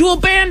unusual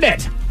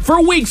bandit.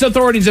 For weeks,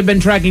 authorities have been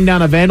tracking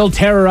down a vandal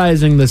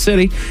terrorizing the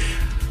city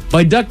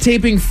by duct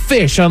taping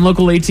fish on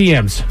local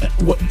ATMs.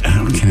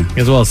 Okay.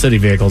 As well as city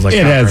vehicles. Like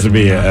it has to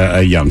be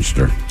a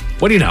youngster.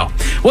 What do you know?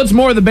 What's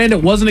more, the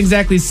bandit wasn't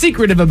exactly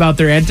secretive about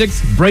their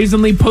antics,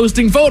 brazenly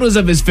posting photos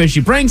of his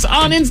fishy pranks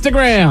on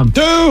Instagram.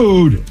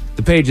 Dude!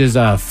 The page is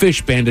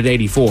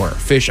FishBandit84.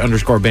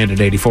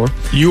 Fish_Bandit84.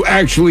 You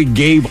actually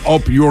gave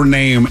up your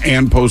name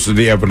and posted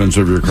the evidence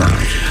of your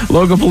crime.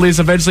 Local police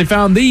eventually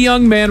found the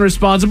young man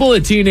responsible, a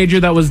teenager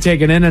that was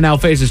taken in and now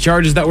faces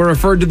charges that were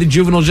referred to the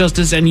Juvenile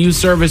Justice and Youth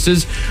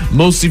Services,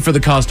 mostly for the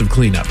cost of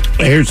cleanup.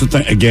 Here's the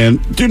thing. Again,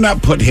 do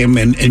not put him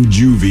in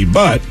juvie,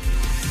 but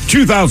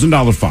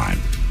 $2,000 fine.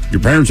 Your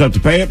parents have to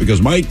pay it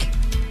because, Mike,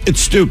 it's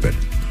stupid.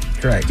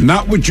 Correct.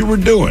 Not what you were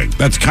doing.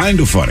 That's kind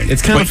of funny.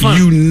 It's kind of funny.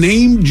 But you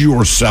named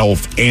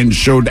yourself and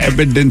showed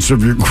evidence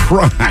of your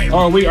crime.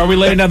 Oh, are we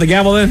laying down the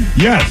gavel then?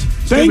 Yes.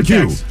 Thank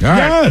you. All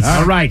right. Yes.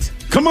 All right.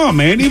 Come on,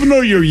 man. Even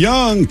though you're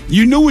young,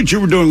 you knew what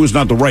you were doing was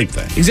not the right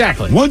thing.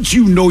 Exactly. Once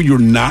you know you're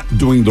not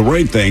doing the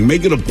right thing,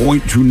 make it a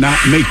point to not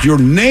make your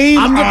name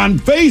on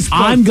Facebook.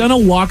 I'm going to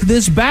walk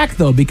this back,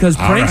 though, because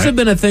pranks have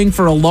been a thing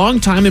for a long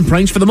time, and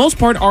pranks, for the most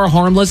part, are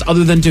harmless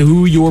other than to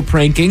who you're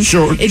pranking.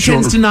 Sure. It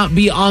tends to not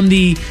be on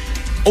the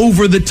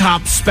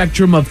over-the-top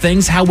spectrum of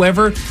things.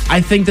 However,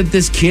 I think that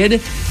this kid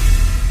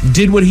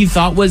did what he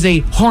thought was a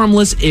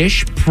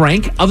harmless-ish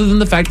prank, other than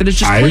the fact that it's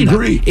just I cleanup.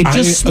 agree. It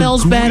just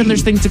smells bad and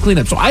there's things to clean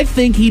up. So I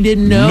think he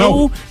didn't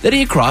know that he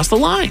had crossed the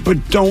line.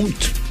 But don't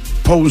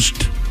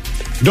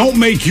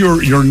make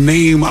your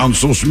name on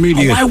social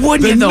media. Why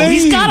wouldn't you, though?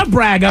 He's got to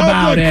brag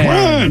about it.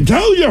 Crime.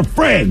 Tell your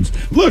friends.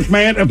 Look,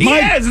 man,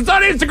 it's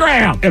on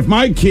Instagram. If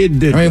my kid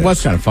did it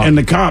was kind of funny. And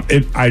the cop,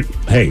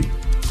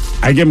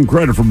 I give him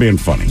credit for being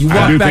funny. You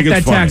walk back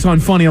that tax on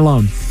funny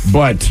alone.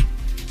 But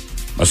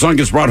my son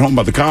gets brought home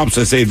by the cops.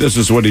 They say, this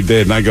is what he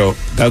did. And I go,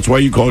 that's why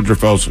you called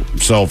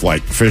yourself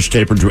like fish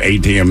taper to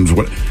ATMs.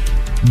 What?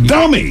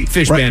 Dummy.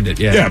 Fish bandit,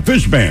 yeah. Yeah,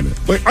 fish bandit.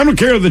 Like, I don't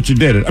care that you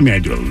did it. I mean, I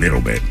do a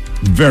little bit.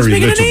 Very He's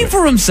making a little name bit.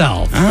 for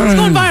himself. It's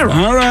going viral.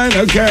 All right,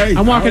 okay.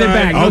 I'm walking it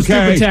back. No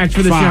stupid tax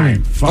for the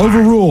Fine.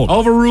 showing.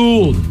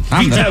 Overruled.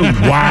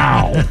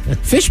 Wow.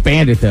 Fish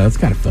bandit, though. It's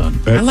kind of fun.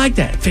 I like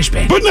that. Fish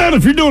bandit. But not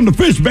if you're doing the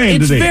fish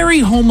bandit. It's very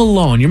Home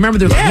Alone. You remember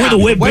we're the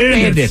whip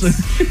bandits.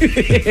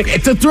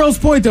 It's a thrills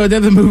point, though. At the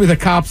end of the movie, the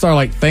cops are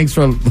like, thanks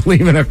for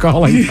leaving a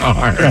calling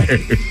card.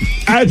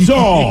 That's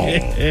all.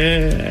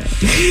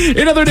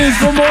 In other news,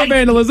 for more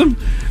vandalism.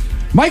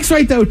 Mike's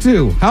right, though,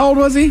 too. How old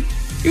was he?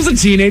 He was a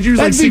teenager. He was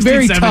That'd like 16, be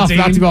very 17. tough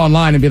not to go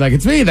online and be like,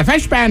 it's me, the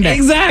fish bandit.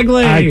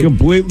 Exactly. I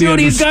completely Dude,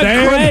 he's got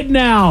understand. cred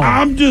now.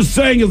 I'm just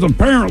saying as a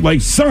parent,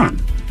 like,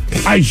 son,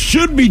 I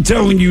should be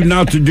telling you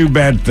not to do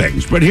bad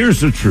things, but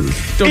here's the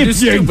truth. Don't do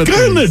if you're stupid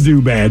gonna things.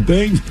 do bad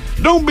things,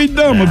 don't be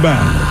dumb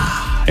about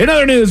it. In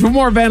other news, for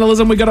more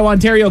vandalism, we go to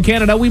Ontario,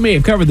 Canada. We may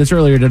have covered this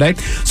earlier today.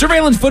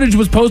 Surveillance footage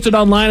was posted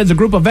online as a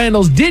group of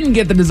vandals didn't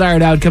get the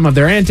desired outcome of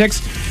their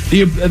antics.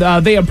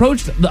 They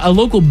approached a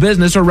local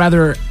business, or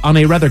rather, on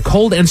a rather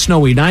cold and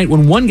snowy night,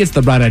 when one gets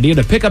the bright idea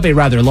to pick up a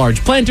rather large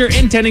planter,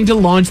 intending to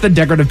launch the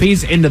decorative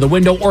piece into the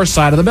window or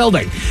side of the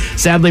building.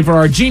 Sadly for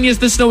our genius,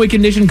 the snowy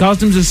condition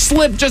caused him to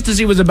slip just as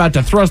he was about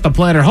to thrust the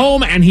planter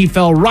home, and he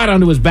fell right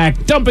onto his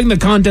back, dumping the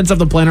contents of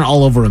the planter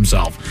all over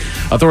himself.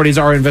 Authorities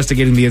are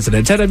investigating the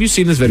incident. Ted, have you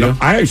seen this video? No,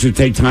 I actually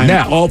take time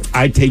off.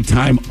 I take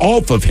time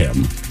off of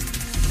him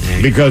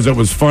because it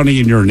was funny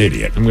and you're an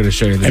idiot. I'm going to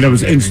show you this. And it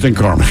was instant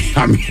karma.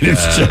 I mean,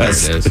 it's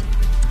just. There it is.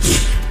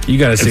 You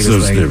got to see It's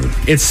this so thing.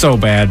 stupid. It's so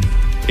bad.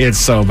 It's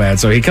so bad.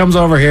 So he comes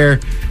over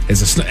here.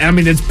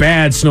 It's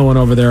bad snowing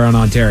over there in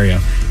Ontario.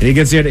 And he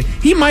gets here.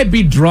 He might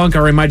be drunk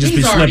or he might just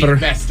He's be already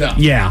slipping. messed up.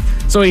 Yeah.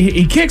 So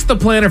he kicks the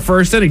planter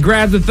first, then he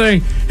grabs the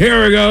thing.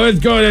 Here we go. It's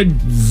going to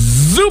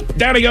zoop.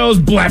 Down he goes.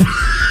 Blap.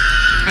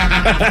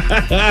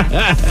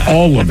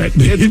 All of it.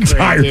 The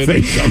entire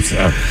thing comes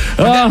out.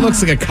 That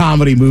looks like a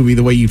comedy movie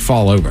the way you'd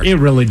fall over. It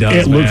really does.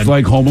 It looks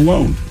like Home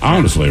Alone,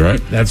 honestly, right?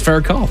 That's a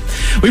fair call.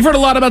 We've heard a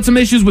lot about some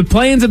issues with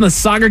planes, and the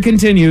saga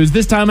continues,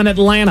 this time in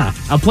Atlanta.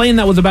 A plane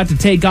that was about to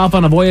take off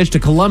on a voyage to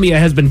Colombia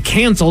has been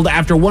canceled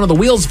after one of the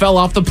wheels fell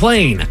off the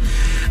plane.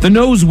 The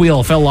nose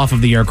wheel fell off of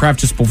the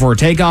aircraft just before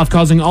takeoff,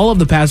 causing all of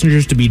the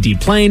passengers to be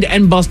deplaned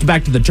and bussed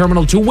back to the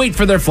terminal to wait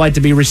for their flight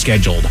to be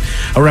rescheduled.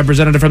 A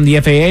representative from the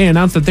FAA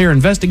announced that they're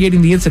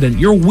investigating the incident.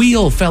 Your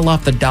wheel fell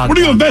off the dock. What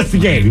are you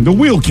investigating? The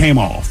wheel came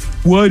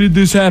off. Why did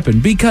this happen?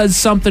 Because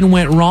something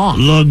went wrong.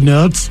 Lug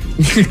nuts.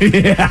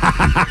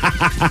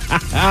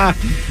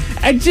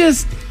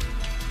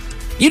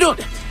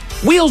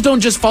 Wheels don't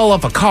just fall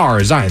off of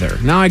cars either.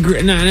 Now,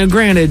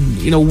 granted,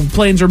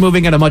 planes are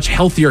moving at a much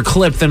healthier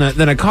clip than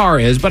a car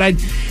is, but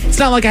it's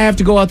not like I have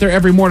to go out there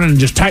every morning and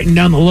just tighten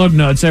down the lug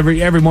nuts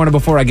every morning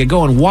before I get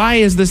going. Why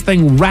is this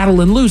thing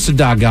rattling loose so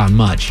doggone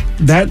much?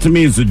 That to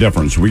me is the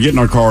difference. We get in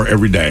our car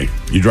every day.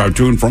 You drive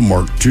to and from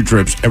work, 2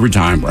 trips every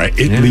time, right?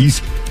 At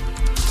least.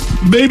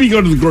 Maybe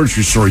go to the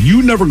grocery store.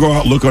 You never go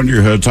out, look under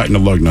your hood, tighten the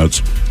lug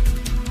nuts.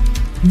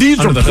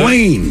 These Under are the hood.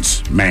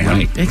 planes, man.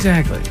 Right,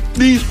 exactly.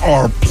 These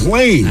are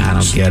planes. I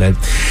don't get it.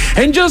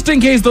 And just in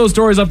case those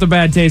stories left a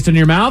bad taste in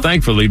your mouth,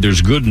 thankfully,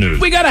 there's good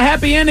news. we got a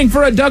happy ending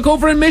for a duck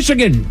over in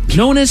Michigan.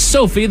 Known as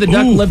Sophie, the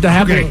duck lived a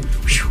happy... Okay.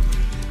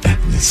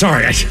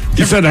 Sorry.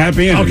 You said a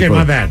happy ending. Okay,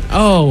 my bad.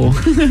 Oh.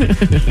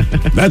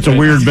 That's a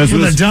weird business.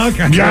 With a duck?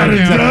 Got a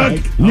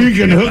duck? You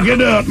can hook it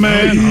up,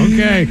 man.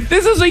 Okay.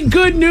 This is a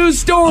good news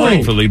story.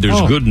 Thankfully, there's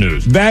good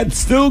news. That's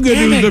still good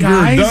Damn news it, if you're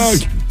a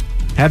guys. duck.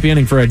 Happy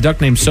ending for a duck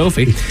named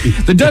Sophie.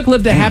 The duck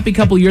lived a happy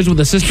couple years with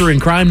a sister in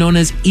crime known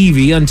as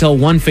Evie until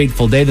one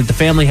fateful day that the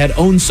family had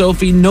owned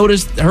Sophie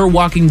noticed her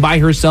walking by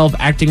herself,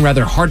 acting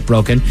rather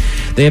heartbroken.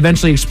 They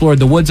eventually explored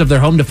the woods of their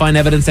home to find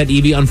evidence that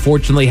Evie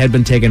unfortunately had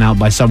been taken out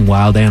by some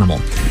wild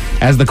animal.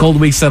 As the cold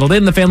weeks settled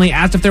in, the family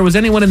asked if there was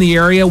anyone in the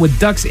area with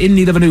ducks in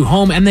need of a new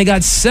home, and they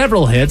got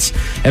several hits.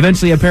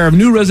 Eventually, a pair of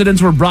new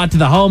residents were brought to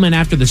the home, and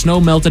after the snow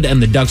melted and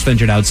the ducks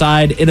ventured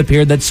outside, it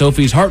appeared that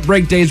Sophie's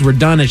heartbreak days were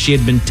done as she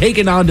had been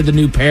taken on to the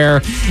new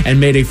pair and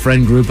made a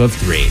friend group of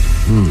 3.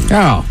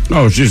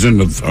 Oh, she's in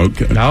the...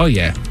 Okay. Oh,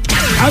 yeah.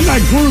 I'm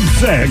not group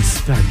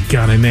sex.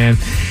 Doggone it, man.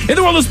 In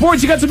the world of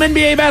sports, you got some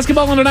NBA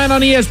basketball on tonight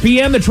on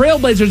ESPN. The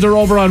Trailblazers are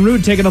over on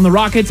Root taking on the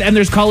Rockets, and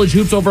there's college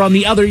hoops over on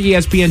the other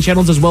ESPN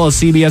channels as well as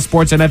CBS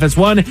Sports and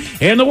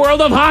FS1. In the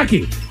world of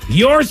hockey,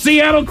 your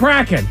Seattle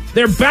Kraken.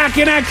 They're back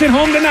in action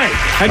home tonight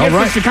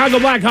against the Chicago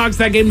Blackhawks.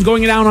 That game's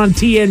going down on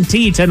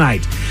TNT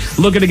tonight.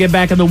 Looking to get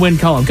back in the win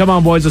column. Come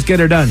on, boys, let's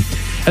get her done.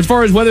 As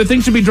far as weather,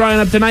 things should be drying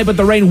up tonight, but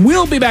the rain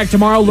will be back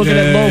tomorrow. Looking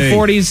at low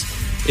 40s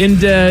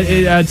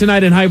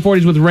tonight and high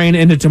 40s with rain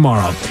into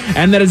tomorrow.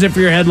 And that is it for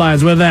your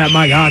headlines. With that,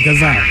 Mike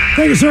Hawkins out.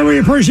 Thank you, sir. We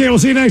appreciate it. We'll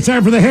see you next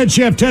time for the head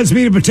chef. Ted's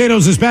Meat and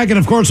Potatoes is back, and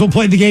of course, we'll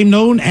play the game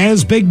known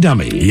as Big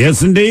Dummy.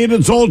 Yes, indeed.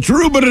 It's all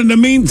true, but in the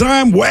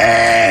meantime,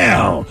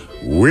 well,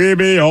 we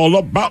be all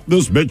about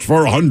this bitch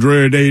for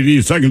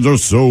 180 seconds or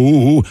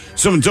so.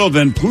 So until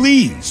then,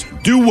 please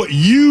do what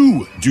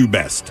you do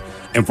best.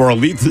 And for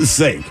Aletha's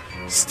sake,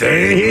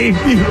 stay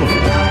beautiful.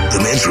 The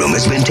Men's Room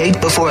has been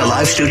taped before a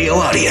live studio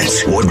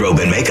audience. Wardrobe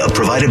and makeup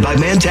provided by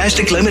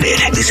Mantastic Limited.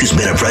 This has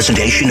been a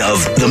presentation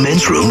of the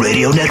Men's Room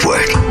Radio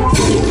Network.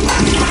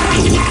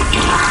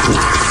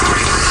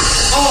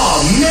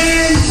 Oh,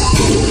 man!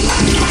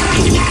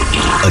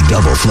 A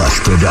Double Flush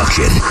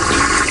production.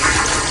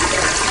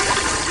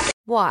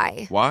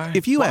 Why? Why?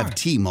 If you have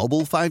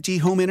T-Mobile 5G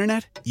home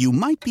internet, you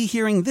might be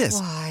hearing this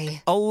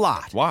Why? a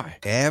lot. Why?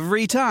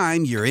 Every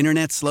time your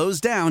internet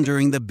slows down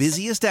during the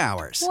busiest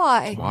hours.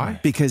 Why? Why?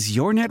 Because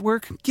your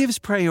network gives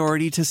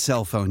priority to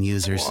cell phone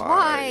users.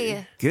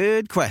 Why?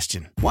 Good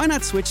question. Why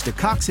not switch to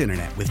Cox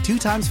Internet with 2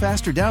 times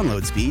faster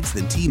download speeds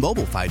than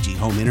T-Mobile 5G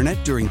home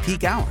internet during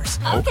peak hours?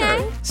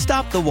 Okay.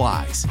 Stop the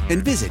whys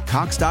and visit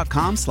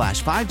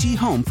cox.com/5G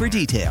home for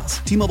details.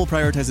 T-Mobile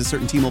prioritizes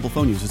certain T-Mobile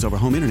phone users over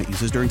home internet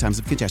users during times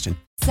of congestion.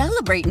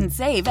 Celebrate and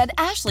save at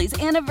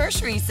Ashley's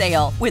Anniversary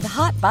Sale. With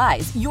Hot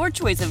Buys, your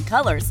choice of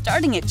colors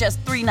starting at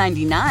just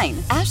 $3.99.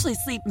 Ashley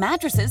Sleep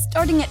mattresses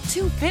starting at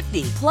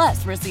 $2.50.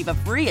 Plus, receive a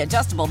free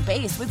adjustable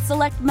base with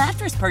select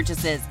mattress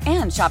purchases.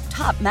 And shop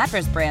top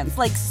mattress brands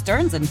like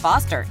Stearns &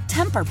 Foster,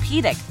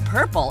 Tempur-Pedic,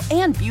 Purple,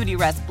 and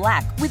Beautyrest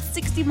Black with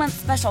 60-month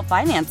special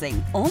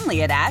financing.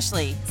 Only at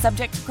Ashley.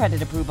 Subject to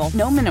credit approval.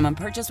 No minimum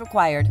purchase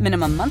required.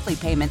 Minimum monthly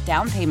payment,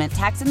 down payment,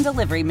 tax, and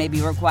delivery may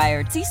be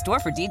required. See store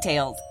for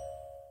details.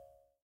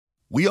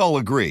 We all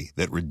agree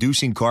that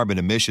reducing carbon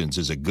emissions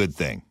is a good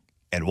thing.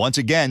 And once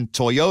again,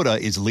 Toyota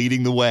is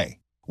leading the way.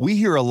 We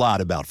hear a lot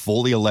about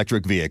fully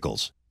electric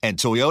vehicles, and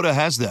Toyota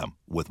has them,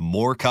 with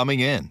more coming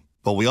in.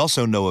 But we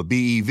also know a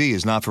BEV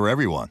is not for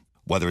everyone,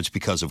 whether it's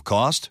because of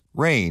cost,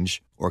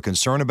 range, or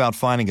concern about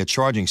finding a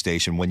charging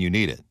station when you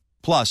need it.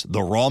 Plus,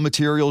 the raw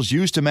materials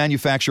used to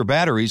manufacture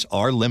batteries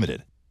are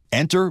limited.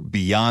 Enter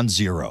Beyond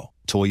Zero,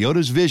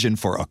 Toyota's vision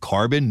for a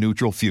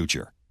carbon-neutral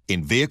future.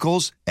 In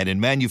vehicles and in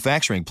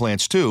manufacturing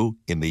plants, too,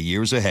 in the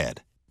years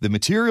ahead. The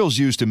materials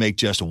used to make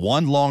just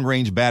one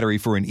long-range battery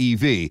for an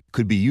EV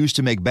could be used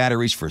to make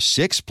batteries for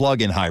 6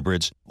 plug-in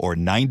hybrids or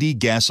 90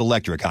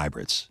 gas-electric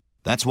hybrids.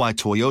 That's why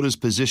Toyota's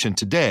position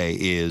today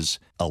is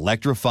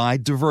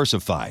electrified,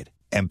 diversified,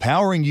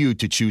 empowering you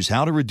to choose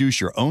how to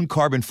reduce your own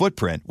carbon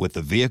footprint with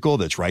the vehicle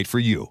that's right for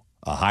you,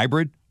 a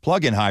hybrid,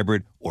 plug-in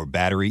hybrid, or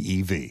battery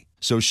EV.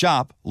 So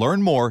shop,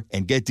 learn more,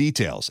 and get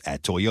details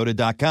at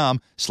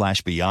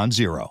toyota.com/beyond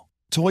zero.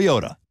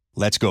 Toyota,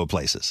 let's go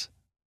places.